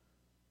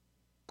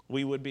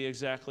 we would be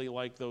exactly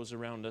like those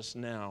around us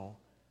now.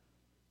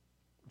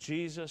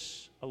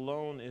 Jesus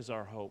alone is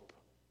our hope.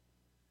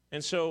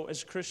 And so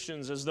as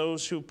Christians, as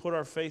those who put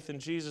our faith in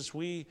Jesus,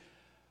 we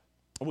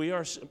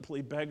are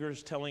simply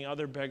beggars telling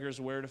other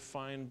beggars where to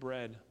find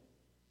bread,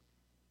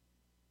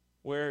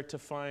 where to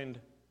find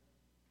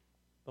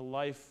the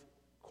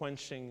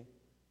life-quenching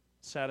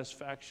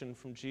satisfaction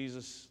from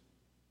Jesus.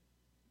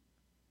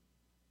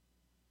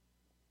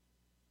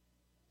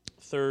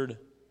 Third,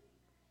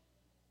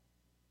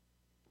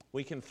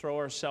 we can throw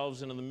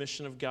ourselves into the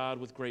mission of God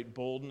with great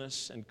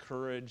boldness and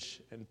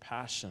courage and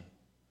passion.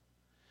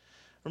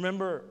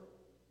 Remember,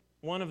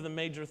 one of the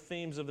major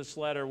themes of this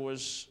letter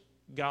was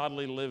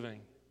godly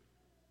living.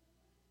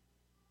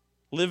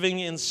 Living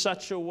in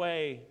such a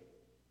way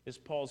is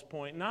Paul's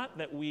point. Not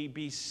that we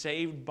be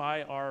saved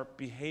by our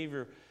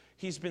behavior.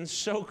 He's been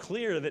so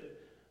clear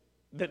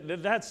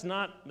that's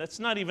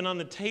not even on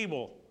the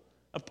table.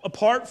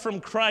 Apart from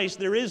Christ,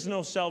 there is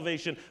no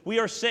salvation. We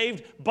are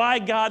saved by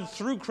God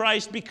through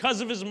Christ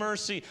because of His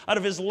mercy, out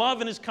of His love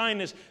and His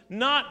kindness,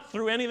 not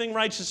through anything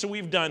righteous that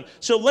we've done.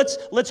 So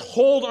let's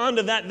hold on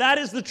to that. That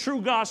is the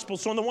true gospel.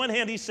 So on the one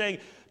hand, he's saying,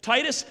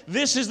 Titus,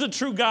 this is the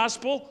true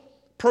gospel.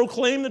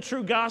 Proclaim the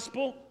true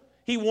gospel.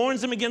 He warns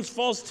them against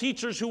false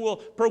teachers who will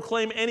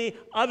proclaim any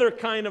other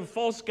kind of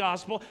false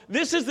gospel.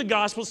 This is the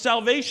gospel.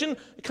 Salvation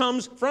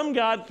comes from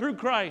God through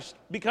Christ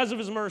because of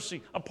His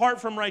mercy,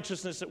 apart from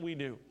righteousness that we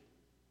do.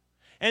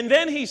 And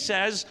then he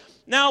says,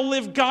 now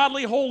live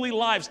godly, holy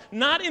lives,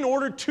 not in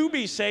order to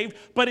be saved,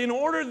 but in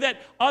order that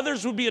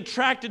others would be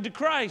attracted to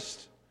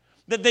Christ,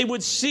 that they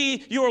would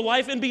see your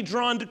life and be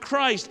drawn to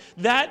Christ.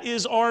 That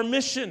is our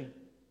mission,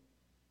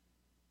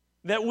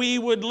 that we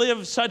would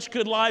live such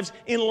good lives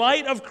in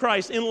light of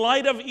Christ, in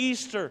light of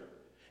Easter,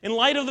 in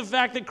light of the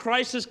fact that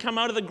Christ has come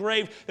out of the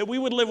grave, that we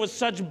would live with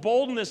such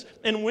boldness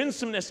and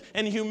winsomeness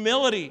and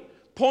humility,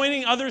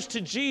 pointing others to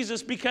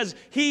Jesus because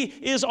He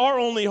is our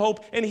only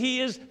hope and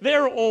He is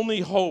their only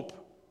hope.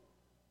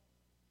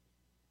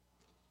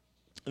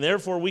 And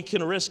therefore, we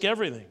can risk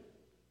everything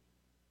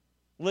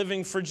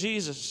living for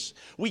Jesus.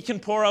 We can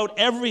pour out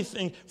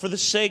everything for the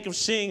sake of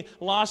seeing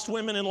lost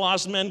women and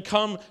lost men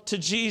come to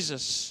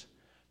Jesus.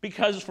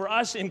 Because for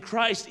us in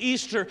Christ,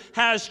 Easter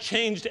has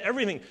changed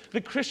everything.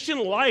 The Christian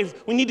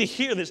life, we need to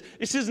hear this.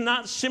 This is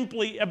not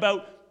simply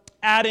about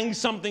adding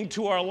something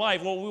to our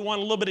life. Well, we want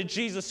a little bit of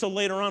Jesus so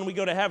later on we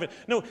go to heaven.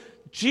 No,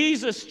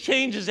 Jesus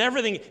changes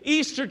everything.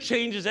 Easter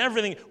changes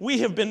everything. We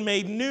have been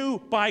made new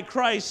by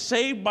Christ,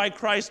 saved by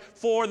Christ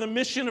for the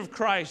mission of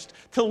Christ,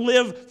 to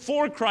live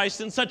for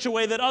Christ in such a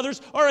way that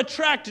others are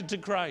attracted to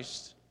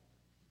Christ.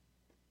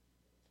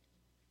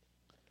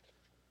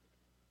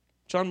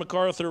 John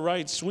MacArthur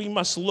writes, we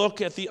must look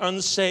at the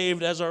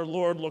unsaved as our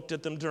Lord looked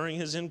at them during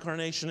His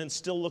incarnation and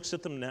still looks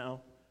at them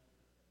now,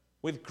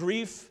 with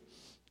grief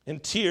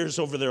and tears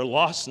over their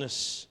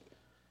lostness,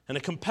 and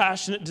a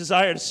compassionate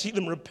desire to see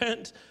them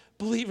repent,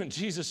 believe in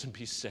Jesus, and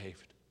be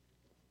saved.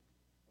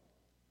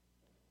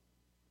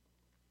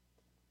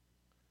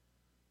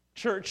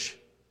 Church,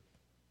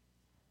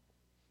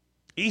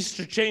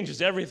 Easter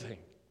changes everything.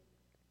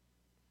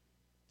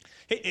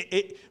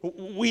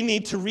 We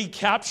need to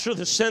recapture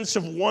the sense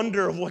of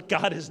wonder of what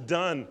God has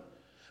done.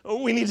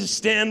 We need to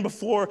stand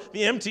before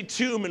the empty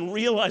tomb and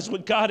realize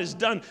what God has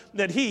done,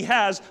 that He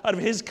has, out of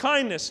His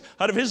kindness,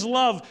 out of His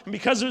love, and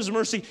because of His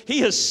mercy,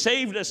 He has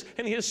saved us,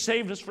 and He has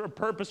saved us for a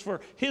purpose,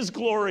 for His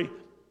glory,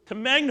 to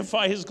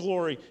magnify His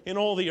glory in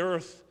all the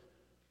earth,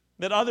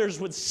 that others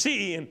would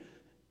see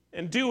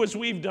and do as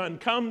we've done,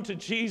 come to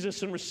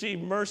Jesus and receive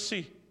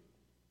mercy.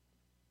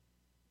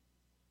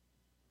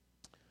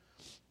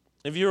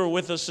 If you're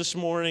with us this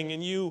morning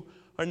and you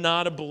are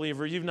not a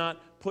believer, you've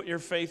not put your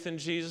faith in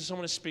Jesus, I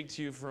want to speak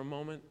to you for a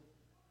moment.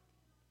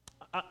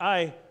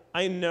 I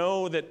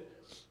know that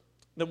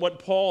what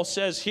Paul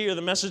says here,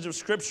 the message of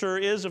Scripture,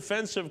 is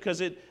offensive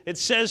because it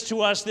says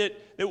to us that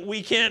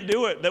we can't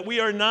do it, that we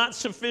are not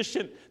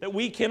sufficient, that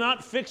we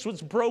cannot fix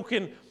what's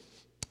broken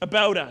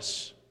about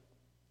us.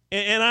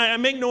 And I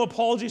make no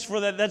apologies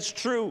for that. That's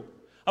true.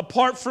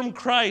 Apart from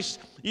Christ,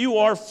 you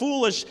are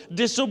foolish,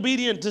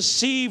 disobedient,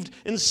 deceived,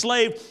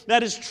 enslaved.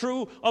 That is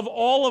true of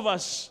all of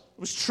us. It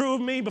was true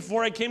of me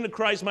before I came to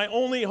Christ. My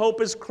only hope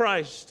is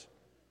Christ.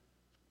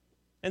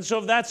 And so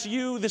if that's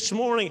you this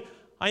morning,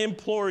 I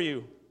implore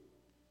you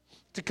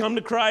to come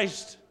to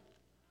Christ,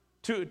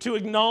 to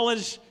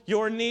acknowledge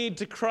your need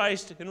to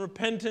Christ in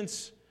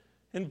repentance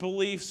and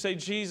belief. Say,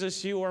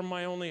 Jesus, you are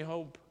my only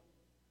hope.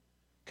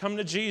 Come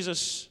to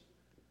Jesus,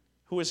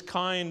 who is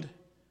kind,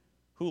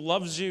 who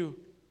loves you,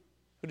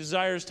 who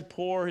desires to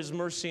pour His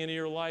mercy into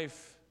your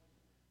life.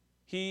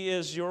 He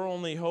is your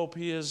only hope.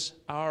 He is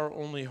our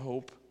only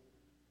hope.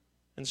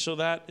 And so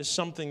that is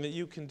something that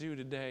you can do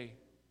today.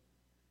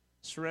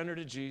 Surrender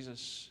to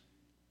Jesus.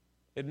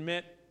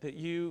 Admit that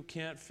you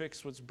can't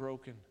fix what's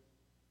broken,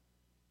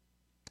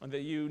 and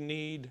that you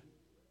need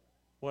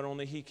what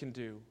only He can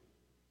do.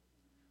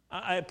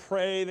 I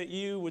pray that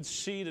you would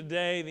see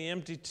today the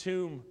empty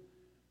tomb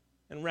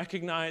and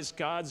recognize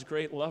God's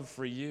great love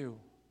for you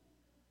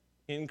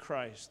in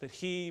Christ, that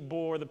he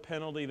bore the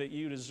penalty that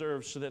you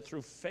deserve so that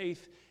through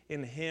faith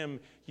in him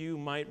you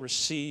might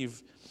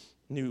receive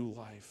new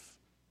life.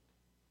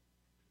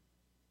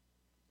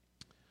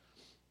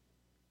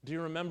 Do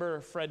you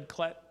remember Fred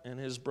Klett and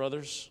his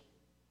brothers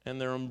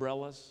and their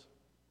umbrellas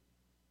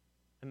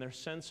and their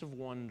sense of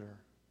wonder?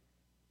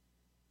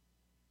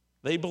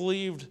 They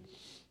believed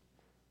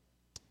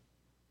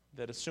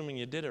that assuming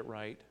you did it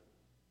right,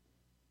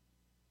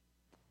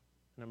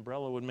 an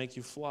umbrella would make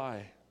you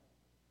fly.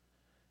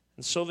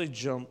 And so they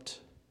jumped.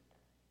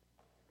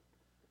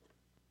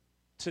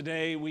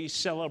 Today we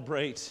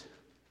celebrate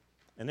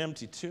an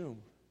empty tomb.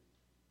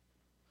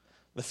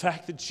 The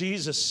fact that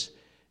Jesus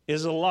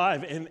is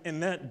alive,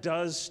 and that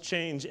does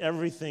change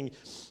everything.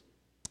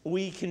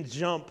 We can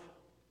jump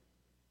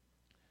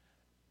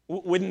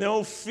with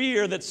no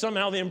fear that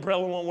somehow the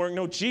umbrella won't work.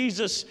 No,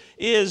 Jesus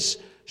is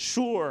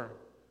sure.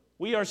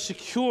 We are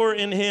secure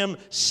in him,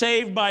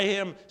 saved by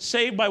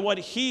what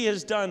he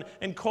has done,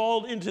 and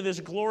called into this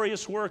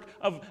glorious work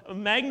of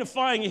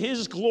magnifying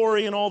his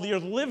glory in all the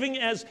earth, living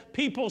as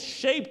people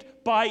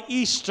shaped by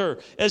Easter,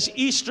 as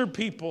Easter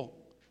people,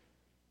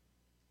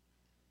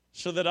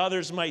 so that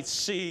others might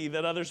see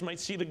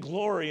the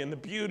glory and the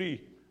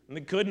beauty and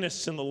the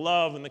goodness and the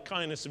love and the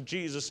kindness of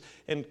Jesus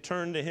and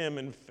turn to him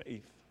in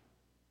faith.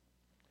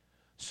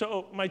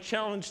 So my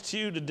challenge to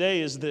you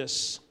today is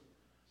this.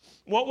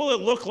 What will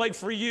it look like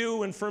for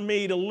you and for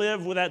me to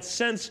live with that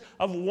sense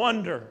of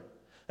wonder?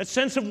 That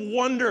sense of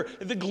wonder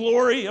at the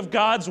glory of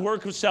God's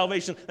work of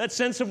salvation. That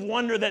sense of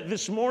wonder that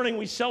this morning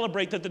we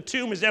celebrate that the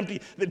tomb is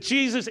empty, that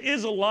Jesus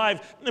is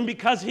alive, and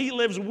because he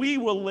lives, we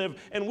will live,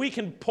 and we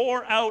can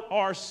pour out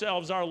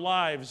ourselves, our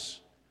lives,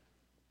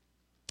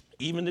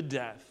 even to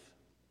death,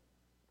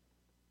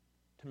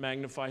 to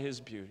magnify his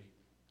beauty,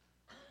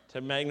 to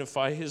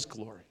magnify his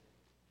glory,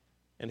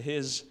 and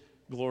his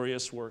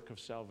glorious work of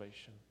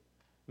salvation.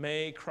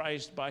 May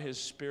Christ, by his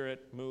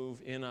Spirit,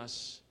 move in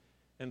us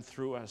and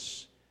through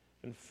us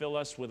and fill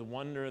us with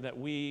wonder that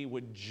we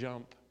would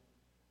jump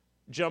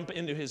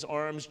into his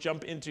arms,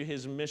 jump into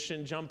his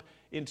mission, jump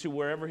into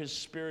wherever his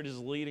Spirit is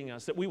leading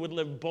us, that we would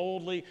live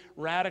boldly,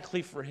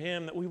 radically for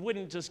him, that we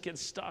wouldn't just get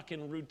stuck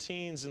in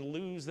routines and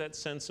lose that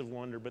sense of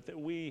wonder, but that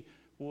we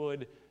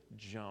would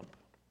jump.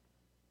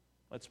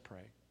 Let's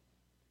pray.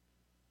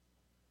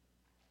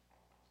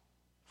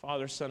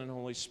 Father, Son, and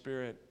Holy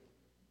Spirit,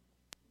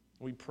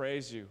 we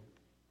praise you,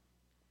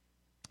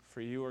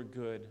 for you are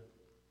good.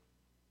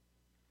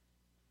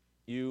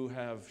 You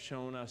have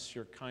shown us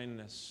your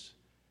kindness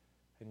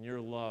and your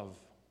love.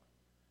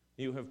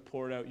 You have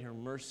poured out your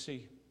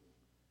mercy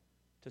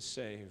to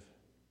save.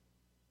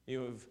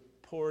 You have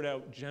poured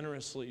out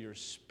generously your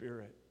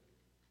Spirit.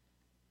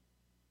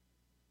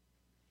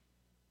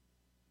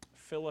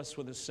 Fill us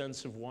with a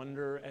sense of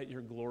wonder at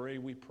your glory,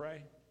 we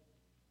pray.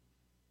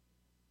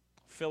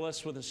 Fill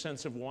us with a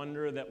sense of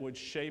wonder that would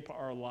shape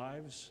our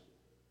lives.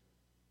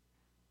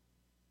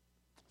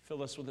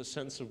 Fill us with a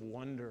sense of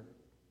wonder.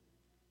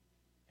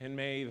 And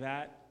may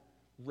that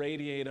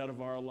radiate out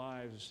of our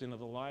lives into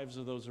the lives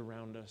of those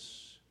around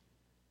us.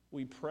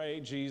 We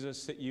pray,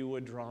 Jesus, that you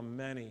would draw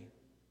many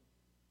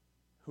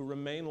who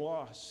remain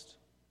lost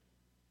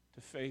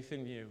to faith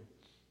in you.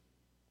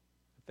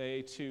 That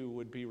they too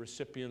would be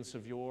recipients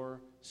of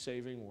your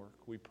saving work.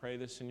 We pray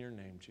this in your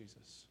name,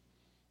 Jesus.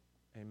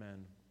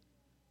 Amen.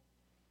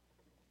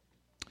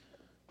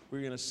 We're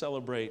going to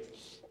celebrate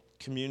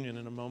communion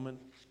in a moment.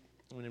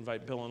 I'm going to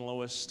invite Bill and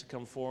Lois to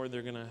come forward.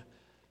 They're going to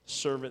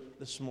serve it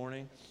this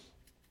morning.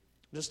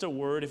 Just a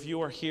word, if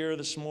you are here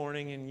this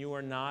morning and you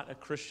are not a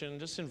Christian,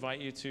 just invite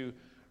you to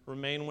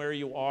remain where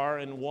you are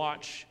and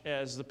watch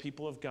as the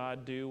people of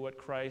God do what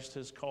Christ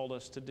has called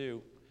us to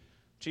do.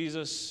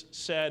 Jesus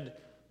said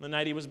the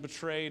night he was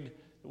betrayed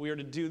that we are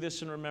to do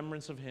this in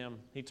remembrance of him.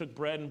 He took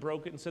bread and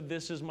broke it and said,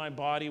 "This is my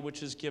body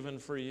which is given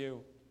for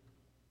you."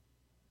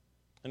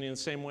 And in the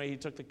same way, he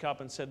took the cup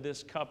and said,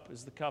 "This cup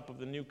is the cup of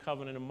the new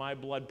covenant of my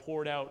blood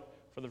poured out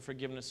for the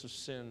forgiveness of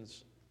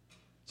sins.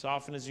 As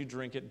often as you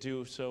drink it,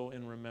 do so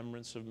in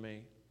remembrance of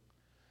me."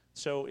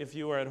 So if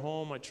you are at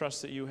home, I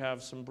trust that you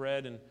have some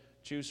bread and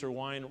juice or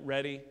wine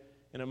ready.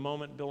 In a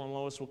moment, Bill and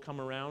Lois will come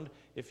around.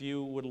 If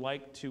you would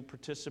like to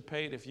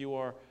participate, if you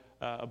are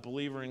a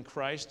believer in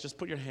Christ, just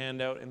put your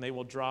hand out and they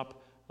will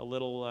drop a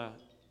little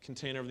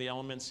container of the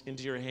elements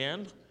into your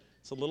hand.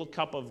 It's a little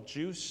cup of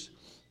juice.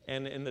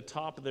 And in the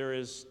top, there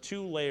is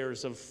 2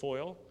 layers of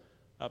foil.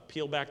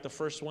 Peel back the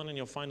first one, and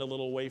you'll find a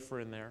little wafer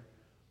in there.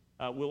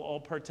 We'll all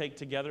partake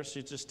together, so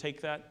you just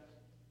take that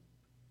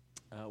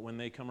when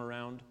they come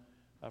around.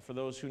 For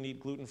those who need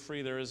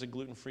gluten-free, there is a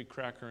gluten-free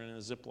cracker in a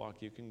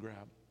Ziploc you can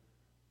grab.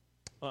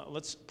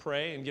 Let's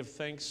pray and give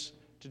thanks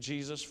to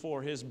Jesus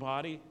for his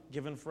body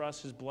given for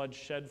us, his blood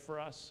shed for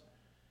us.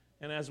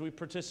 And as we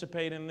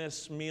participate in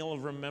this meal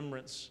of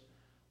remembrance,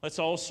 let's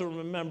also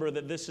remember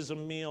that this is a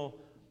meal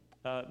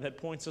that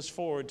points us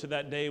forward to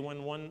that day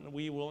when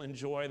we will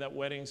enjoy that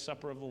wedding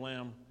supper of the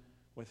Lamb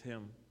with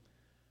him.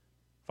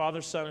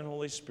 Father, Son, and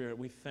Holy Spirit,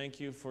 we thank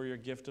you for your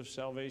gift of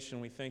salvation.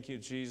 We thank you,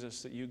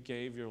 Jesus, that you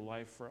gave your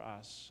life for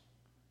us.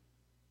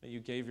 that you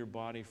gave your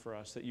body for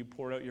us, that you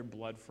poured out your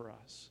blood for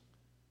us.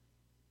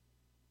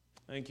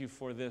 Thank you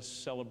for this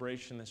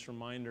celebration, this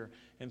reminder.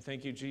 And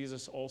thank you,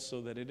 Jesus,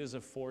 also that it is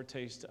a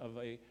foretaste of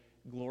a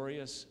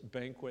glorious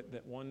banquet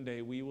that one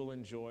day we will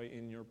enjoy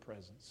in your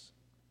presence.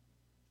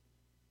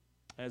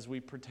 As we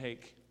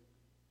partake,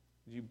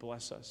 you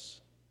bless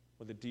us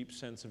with a deep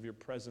sense of your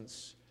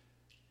presence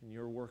and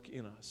your work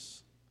in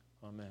us.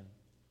 Amen.